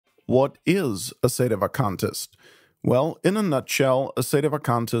What is a Sedevacantist? Well, in a nutshell, a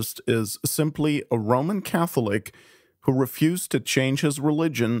Sedevacantist is simply a Roman Catholic who refused to change his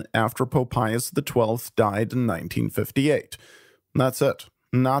religion after Pope Pius XII died in 1958. That's it.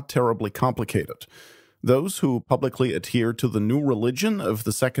 Not terribly complicated. Those who publicly adhere to the new religion of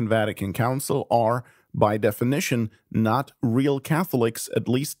the Second Vatican Council are, by definition, not real Catholics, at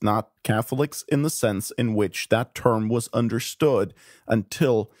least not Catholics in the sense in which that term was understood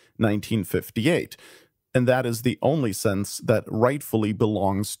until 1958. And that is the only sense that rightfully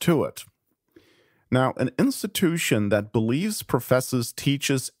belongs to it. Now, an institution that believes, professes,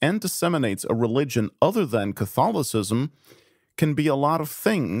 teaches, and disseminates a religion other than Catholicism can be a lot of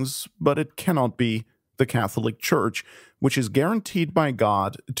things, but it cannot be the Catholic Church, which is guaranteed by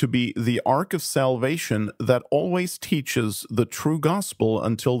God to be the ark of salvation that always teaches the true gospel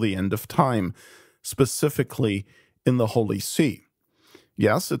until the end of time, specifically in the Holy See.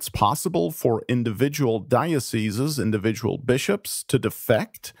 Yes, it's possible for individual dioceses, individual bishops to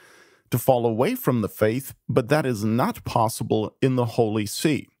defect, to fall away from the faith, but that is not possible in the Holy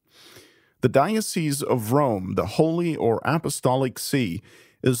See. The Diocese of Rome, the Holy or Apostolic See,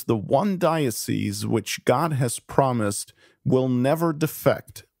 is the one diocese which God has promised will never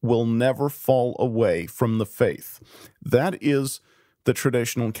defect, will never fall away from the faith. That is the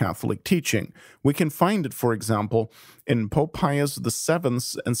traditional Catholic teaching. We can find it, for example, in Pope Pius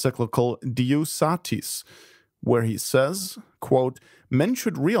VII's encyclical Deus Satis, where he says, quote, "Men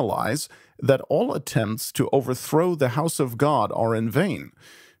should realize that all attempts to overthrow the house of God are in vain,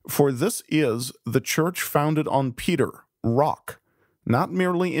 for this is the church founded on Peter, rock, not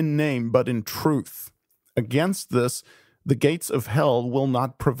merely in name but in truth. Against this, the gates of hell will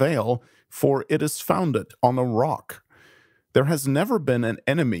not prevail, for it is founded on a rock. There has never been an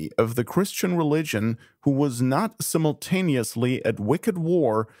enemy of the Christian religion who was not simultaneously at wicked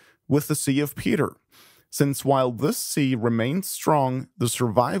war with the See of Peter, since while this see remained strong, the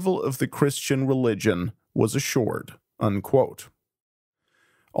survival of the Christian religion was assured." Unquote.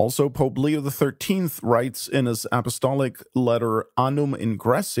 Also, Pope Leo XIII writes in his apostolic letter Annum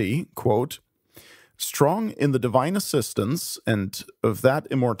Ingressi, quote, "Strong in the divine assistance and of that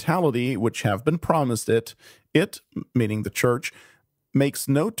immortality which have been promised it, meaning the Church, makes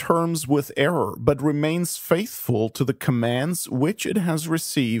no terms with error, but remains faithful to the commands which it has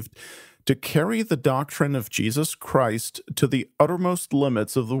received to carry the doctrine of Jesus Christ to the uttermost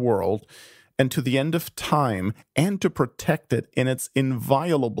limits of the world and to the end of time, and to protect it in its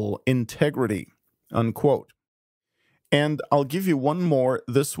inviolable integrity." Unquote. And I'll give you one more,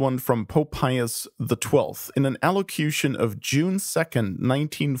 this one from Pope Pius XII. In an allocution of June 2nd,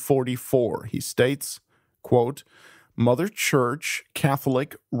 1944, he states, quote, "Mother Church,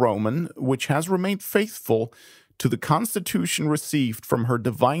 Catholic, Roman, which has remained faithful to the constitution received from her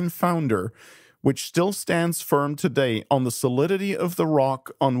divine founder, which still stands firm today on the solidity of the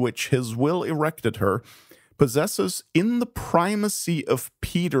rock on which his will erected her, possesses in the primacy of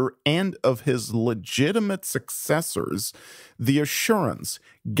Peter and of his legitimate successors the assurance,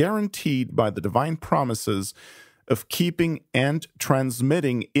 guaranteed by the divine promises, of keeping and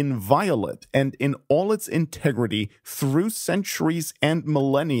transmitting inviolate and in all its integrity through centuries and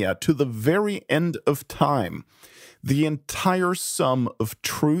millennia to the very end of time, the entire sum of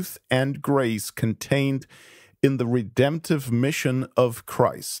truth and grace contained in the redemptive mission of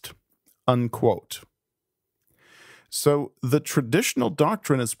Christ." Unquote. So the traditional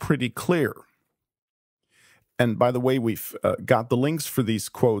doctrine is pretty clear. And by the way, we've got the links for these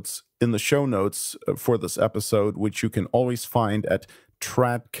quotes in the show notes for this episode, which you can always find at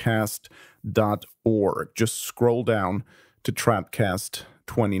tradcast.org. Just scroll down to Tradcast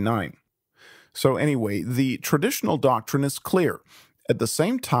 29. So anyway, the traditional doctrine is clear. At the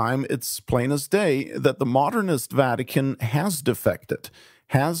same time, it's plain as day that the modernist Vatican has defected,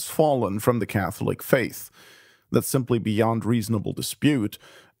 has fallen from the Catholic faith. That's simply beyond reasonable dispute,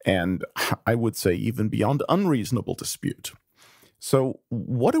 and I would say even beyond unreasonable dispute. So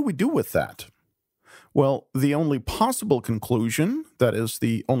what do we do with that? Well, the only possible conclusion, that is,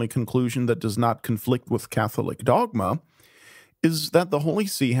 the only conclusion that does not conflict with Catholic dogma, is that the Holy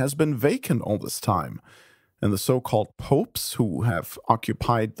See has been vacant all this time, and the so-called popes who have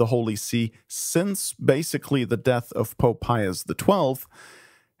occupied the Holy See since basically the death of Pope Pius XII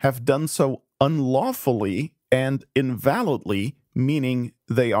have done so unlawfully and invalidly, meaning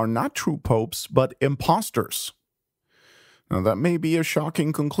they are not true popes but impostors. Now, that may be a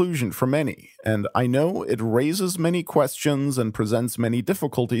shocking conclusion for many, and I know it raises many questions and presents many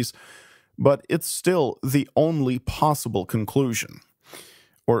difficulties, but it's still the only possible conclusion.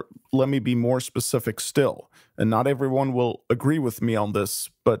 Or let me be more specific still, and not everyone will agree with me on this,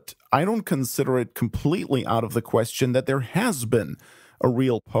 but I don't consider it completely out of the question that there has been a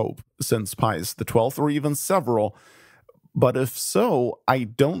real pope since Pius XII, or even several. But if so, I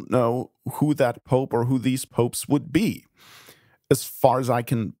don't know who that pope or who these popes would be. As far as I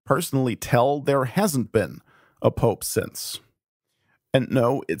can personally tell, there hasn't been a pope since. And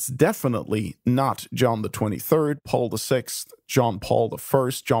no, it's definitely not John the 23rd, Paul the 6th, John Paul the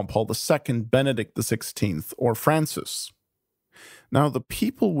 1st, John Paul the 2nd, Benedict the 16th, or Francis. Now, the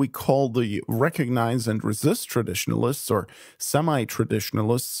people we call the recognize and resist traditionalists, or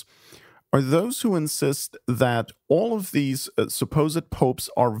semi-traditionalists, are those who insist that all of these supposed popes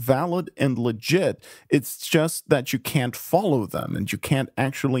are valid and legit. It's just that you can't follow them and you can't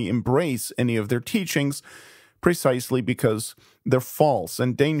actually embrace any of their teachings, precisely because they're false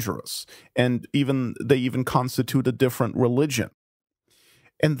and dangerous, and they even constitute a different religion.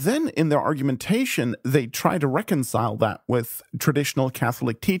 And then in their argumentation, they try to reconcile that with traditional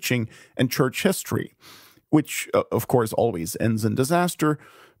Catholic teaching and church history, which, of course, always ends in disaster,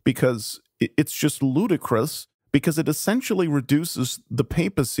 because it's just ludicrous, because it essentially reduces the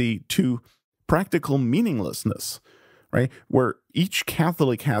papacy to practical meaninglessness, right? Where each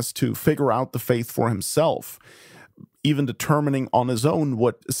Catholic has to figure out the faith for himself, even determining on his own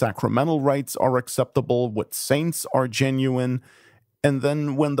what sacramental rites are acceptable, what saints are genuine. And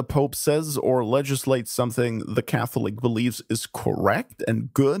then when the Pope says or legislates something the Catholic believes is correct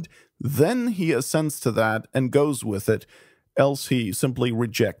and good, then he assents to that and goes with it, else he simply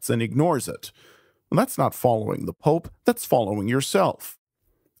rejects and ignores it. Well, that's not following the Pope, that's following yourself.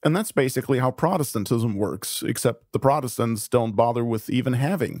 And that's basically how Protestantism works, except the Protestants don't bother with even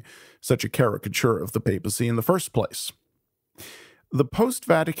having such a caricature of the papacy in the first place. The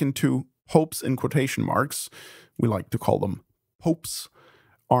post-Vatican II popes, in quotation marks, we like to call them popes,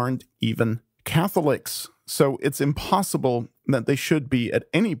 aren't even Catholics. So it's impossible that they should be at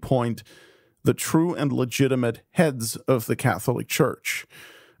any point the true and legitimate heads of the Catholic Church.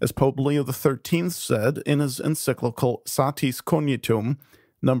 As Pope Leo XIII said in his encyclical Satis Cognitum,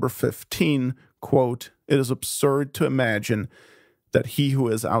 number 15, quote, "It is absurd to imagine that he who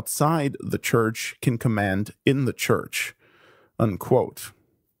is outside the church can command in the church," unquote.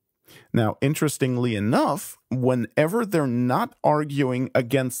 Now, interestingly enough, whenever they're not arguing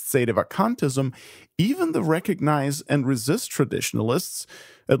against Sedevacantism, even the recognize and resist traditionalists,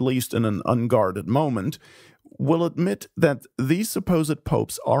 at least in an unguarded moment, will admit that these supposed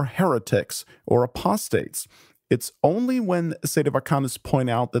popes are heretics or apostates. It's only when Sedevacantists point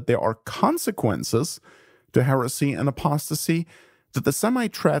out that there are consequences to heresy and apostasy that the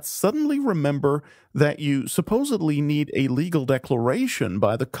semi-trats suddenly remember that you supposedly need a legal declaration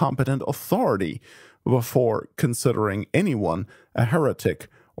by the competent authority before considering anyone a heretic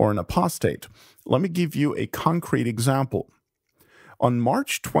or an apostate. Let me give you a concrete example. On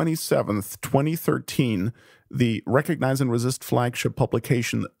March 27th, 2013, the Recognize and Resist flagship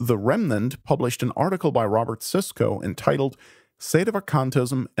publication The Remnant published an article by Robert Siscoe entitled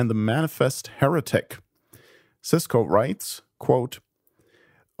Sedevacantism and the Manifest Heretic. Siscoe writes, quote,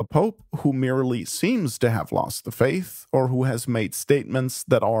 "A pope who merely seems to have lost the faith, or who has made statements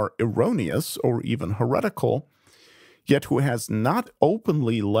that are erroneous or even heretical, yet who has not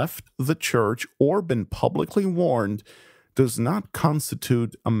openly left the church or been publicly warned, does not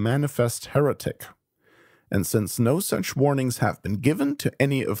constitute a manifest heretic. And since no such warnings have been given to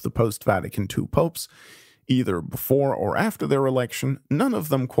any of the post-Vatican II popes, either before or after their election, none of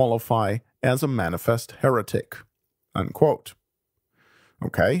them qualify as a manifest heretic," unquote.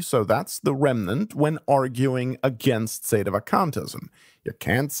 Okay, so that's the Remnant when arguing against Sedevacantism. You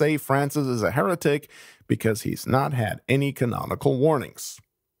can't say Francis is a heretic because he's not had any canonical warnings.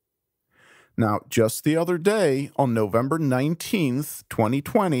 Now, just the other day, on November 19th,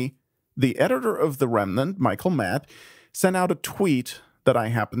 2020, the editor of The Remnant, Michael Matt, sent out a tweet that I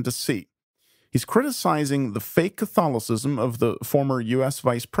happened to see. He's criticizing the fake Catholicism of the former U.S.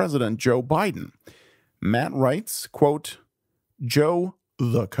 Vice President Joe Biden. Matt writes, quote, "Joe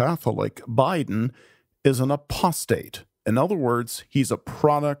the Catholic Biden is an apostate. In other words, he's a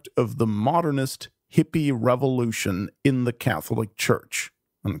product of the modernist hippie revolution in the Catholic Church,"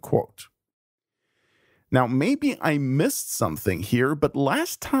 unquote. Now, maybe I missed something here, but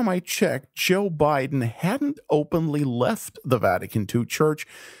last time I checked, Joe Biden hadn't openly left the Vatican II Church,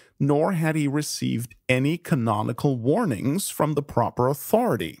 nor had he received any canonical warnings from the proper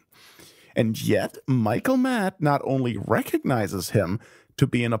authority. And yet, Michael Matt not only recognizes him to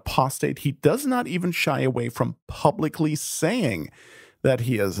be an apostate, he does not even shy away from publicly saying that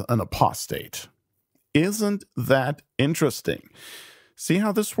he is an apostate. Isn't that interesting? See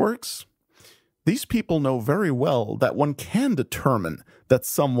how this works? These people know very well that one can determine that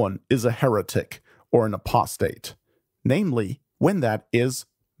someone is a heretic or an apostate, namely when that is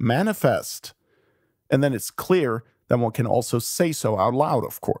manifest. And then it's clear that one can also say so out loud,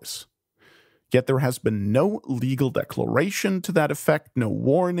 of course. Yet there has been no legal declaration to that effect, no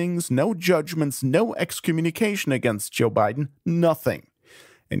warnings, no judgments, no excommunication against Joe Biden, nothing.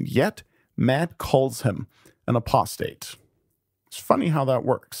 And yet, Matt calls him an apostate. It's funny how that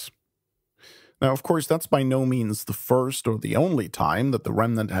works. Now, of course, that's by no means the first or the only time that the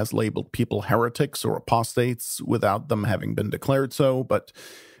remnant has labeled people heretics or apostates without them having been declared so, but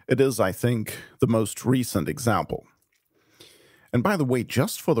it is, I think, the most recent example. And by the way,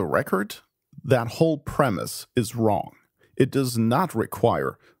 just for the record, that whole premise is wrong. It does not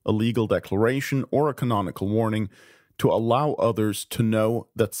require a legal declaration or a canonical warning to allow others to know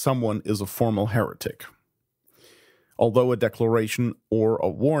that someone is a formal heretic. Although a declaration or a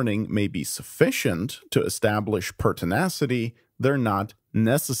warning may be sufficient to establish pertinacity, they're not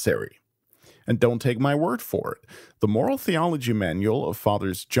necessary. And don't take my word for it. The Moral Theology Manual of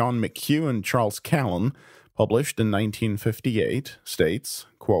Fathers John McHugh and Charles Callan, published in 1958, states,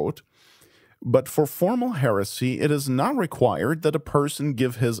 quote, "But for formal heresy, it is not required that a person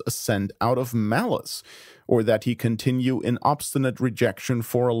give his assent out of malice, or that he continue in obstinate rejection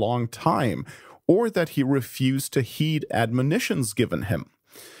for a long time, or that he refuse to heed admonitions given him.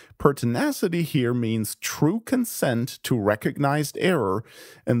 Pertinacity here means true consent to recognized error,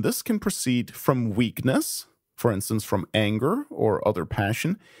 and this can proceed from weakness, for instance from anger or other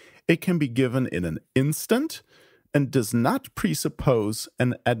passion. It can be given in an instant, and does not presuppose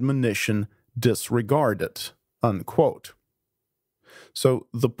an admonition disregarded," unquote. So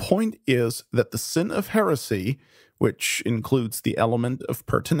the point is that the sin of heresy, which includes the element of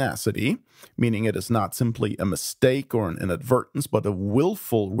pertinacity, meaning it is not simply a mistake or an inadvertence, but a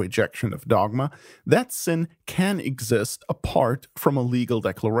willful rejection of dogma, that sin can exist apart from a legal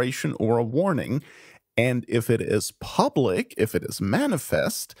declaration or a warning, and if it is public, if it is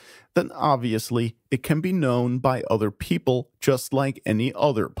manifest, then obviously it can be known by other people just like any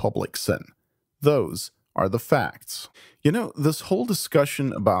other public sin. Those are the facts. You know, this whole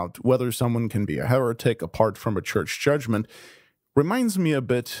discussion about whether someone can be a heretic apart from a church judgment reminds me a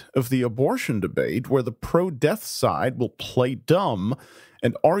bit of the abortion debate, where the pro-death side will play dumb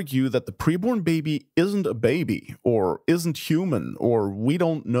and argue that the preborn baby isn't a baby, or isn't human, or we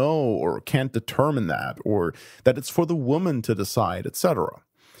don't know or can't determine that, or that it's for the woman to decide, etc.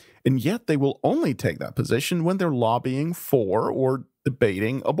 And yet they will only take that position when they're lobbying for or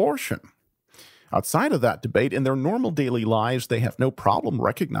debating abortion. Outside of that debate, in their normal daily lives, they have no problem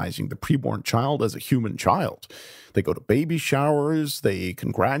recognizing the preborn child as a human child. They go to baby showers, they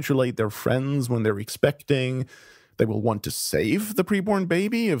congratulate their friends when they're expecting, they will want to save the preborn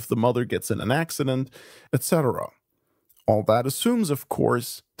baby if the mother gets in an accident, etc. All that assumes, of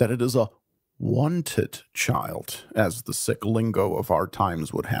course, that it is a wanted child, as the sick lingo of our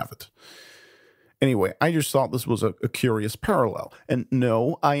times would have it. Anyway, I just thought this was a curious parallel. And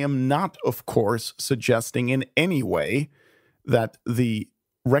no, I am not, of course, suggesting in any way that the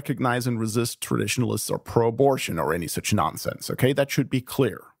recognize and resist traditionalists are pro-abortion or any such nonsense, okay? That should be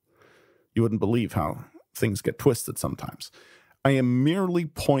clear. You wouldn't believe how things get twisted sometimes. I am merely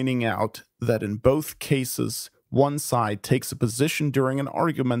pointing out that in both cases, one side takes a position during an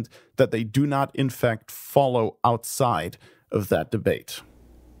argument that they do not, in fact, follow outside of that debate.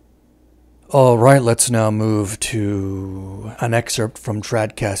 All right, let's now move to an excerpt from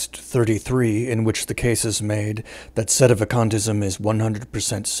Tradcast 33, in which the case is made that Sedevacantism is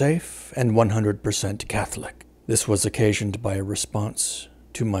 100% safe and 100% Catholic. This was occasioned by a response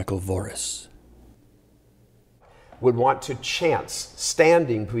to Michael Voris. Would want to chance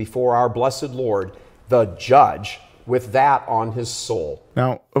standing before our blessed Lord, the judge, with that on his soul.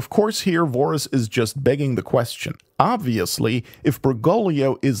 Now, of course, here Voris is just begging the question. Obviously, if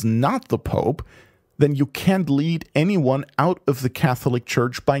Bergoglio is not the Pope, then you can't lead anyone out of the Catholic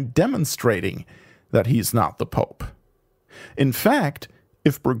Church by demonstrating that he's not the Pope. In fact,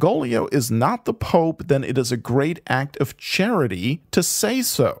 if Bergoglio is not the Pope, then it is a great act of charity to say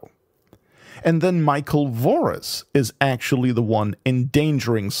so. And then Michael Voris is actually the one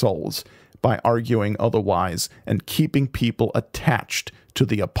endangering souls by arguing otherwise and keeping people attached to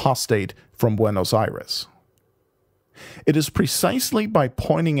the apostate from Buenos Aires. It is precisely by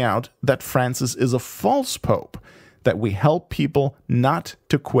pointing out that Francis is a false pope that we help people not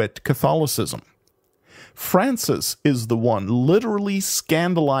to quit Catholicism. Francis is the one literally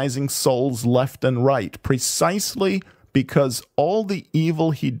scandalizing souls left and right, precisely because all the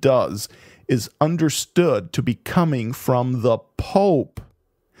evil he does is understood to be coming from the Pope.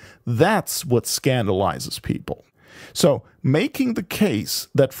 That's what scandalizes people. So, making the case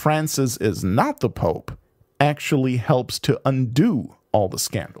that Francis is not the Pope actually helps to undo all the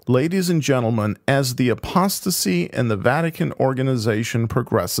scandal. Ladies and gentlemen, as the apostasy in the Vatican organization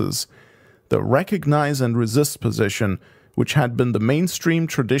progresses, the recognize and resist position, which had been the mainstream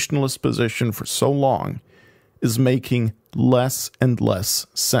traditionalist position for so long, is making less and less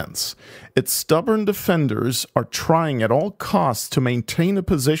sense. Its stubborn defenders are trying at all costs to maintain a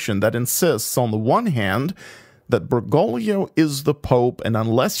position that insists, on the one hand, that Bergoglio is the Pope, and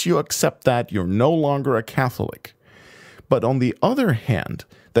unless you accept that, you're no longer a Catholic. But on the other hand,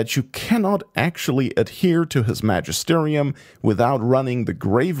 that you cannot actually adhere to his magisterium without running the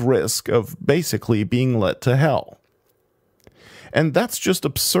grave risk of basically being led to hell. And that's just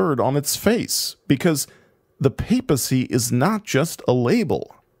absurd on its face, because the papacy is not just a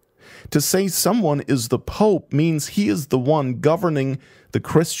label. To say someone is the Pope means he is the one governing the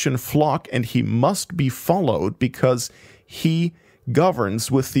Christian flock, and he must be followed because he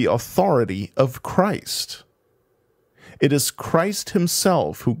governs with the authority of Christ. It is Christ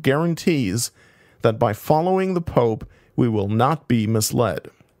himself who guarantees that by following the Pope, we will not be misled.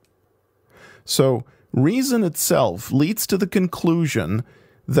 So, reason itself leads to the conclusion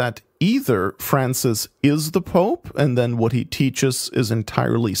that either Francis is the Pope, and then what he teaches is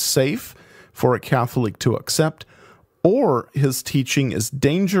entirely safe for a Catholic to accept, or his teaching is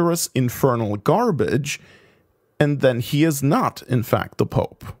dangerous, infernal garbage, and then he is not, in fact, the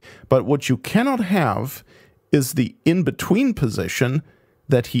Pope. But what you cannot have is the in-between position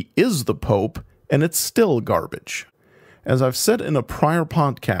that he is the Pope, and it's still garbage. As I've said in a prior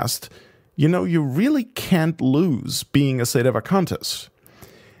podcast, you really can't lose being a Sedevacantist.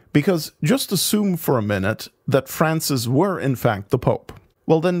 Because just assume for a minute that Francis were in fact the Pope.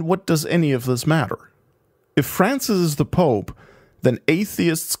 Well, then what does any of this matter? If Francis is the Pope, then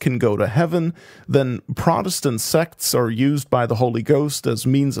atheists can go to heaven, then Protestant sects are used by the Holy Ghost as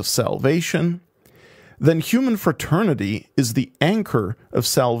means of salvation, then human fraternity is the anchor of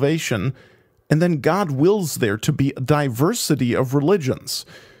salvation, and then God wills there to be a diversity of religions.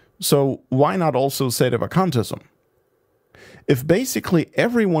 So why not also Sedevacantism? If basically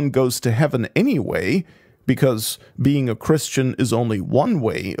everyone goes to heaven anyway, because being a Christian is only one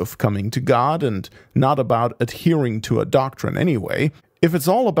way of coming to God and not about adhering to a doctrine anyway, if it's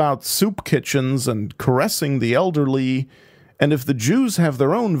all about soup kitchens and caressing the elderly, and if the Jews have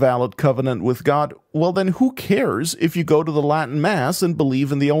their own valid covenant with God, well then who cares if you go to the Latin Mass and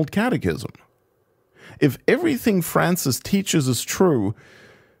believe in the Old Catechism? If everything Francis teaches is true,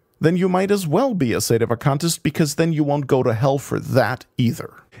 then you might as well be a Sedevacantist, because then you won't go to hell for that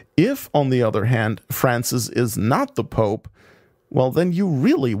either. If, on the other hand, Francis is not the Pope, well, then you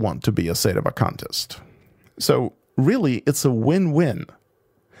really want to be a Sedevacantist. So, really, it's a win-win.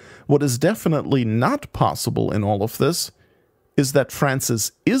 What is definitely not possible in all of this is that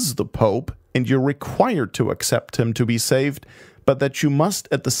Francis is the Pope, and you're required to accept him to be saved, but that you must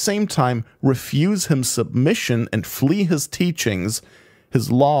at the same time refuse him submission and flee his teachings, his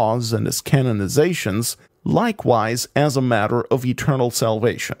laws and his canonizations, likewise as a matter of eternal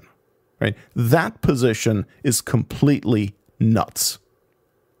salvation. Right? That position is completely nuts.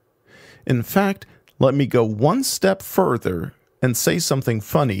 In fact, let me go one step further and say something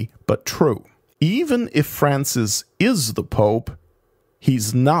funny but true. Even if Francis is the Pope,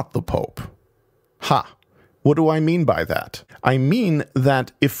 he's not the Pope. Ha! What do I mean by that? I mean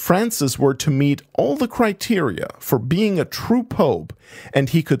that if Francis were to meet all the criteria for being a true Pope, and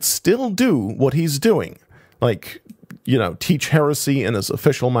he could still do what he's doing, like, teach heresy in his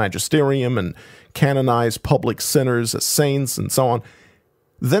official magisterium and canonize public sinners as saints and so on,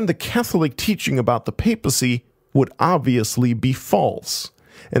 then the Catholic teaching about the papacy would obviously be false.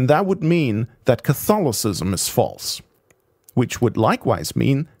 And that would mean that Catholicism is false, which would likewise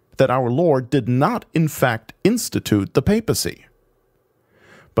mean that our Lord did not, in fact, institute the papacy.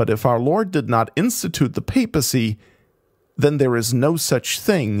 But if our Lord did not institute the papacy, then there is no such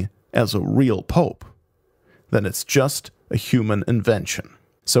thing as a real pope. Then it's just a human invention.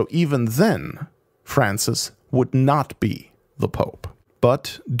 So even then, Francis would not be the Pope.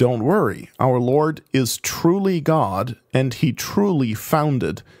 But don't worry, our Lord is truly God, and he truly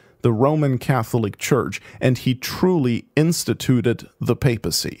founded the Roman Catholic Church, and he truly instituted the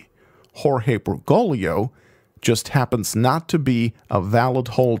papacy. Jorge Bergoglio just happens not to be a valid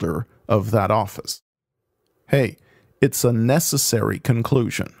holder of that office. Hey, it's a necessary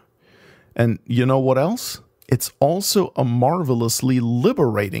conclusion. And you know what else? It's also a marvelously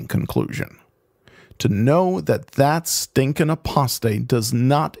liberating conclusion. to know that that stinking apostate does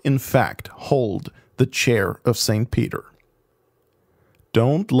not, in fact, hold the chair of St. Peter.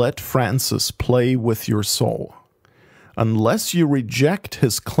 Don't let Francis play with your soul. Unless you reject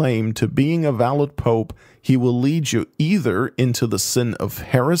his claim to being a valid pope, he will lead you either into the sin of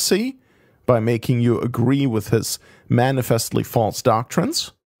heresy, by making you agree with his manifestly false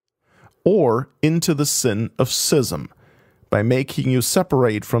doctrines, or into the sin of schism, by making you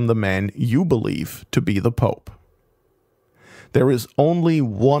separate from the man you believe to be the Pope. There is only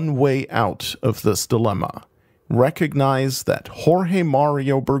one way out of this dilemma. Recognize that Jorge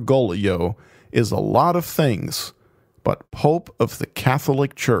Mario Bergoglio is a lot of things, but Pope of the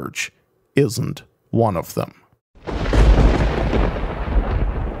Catholic Church isn't one of them.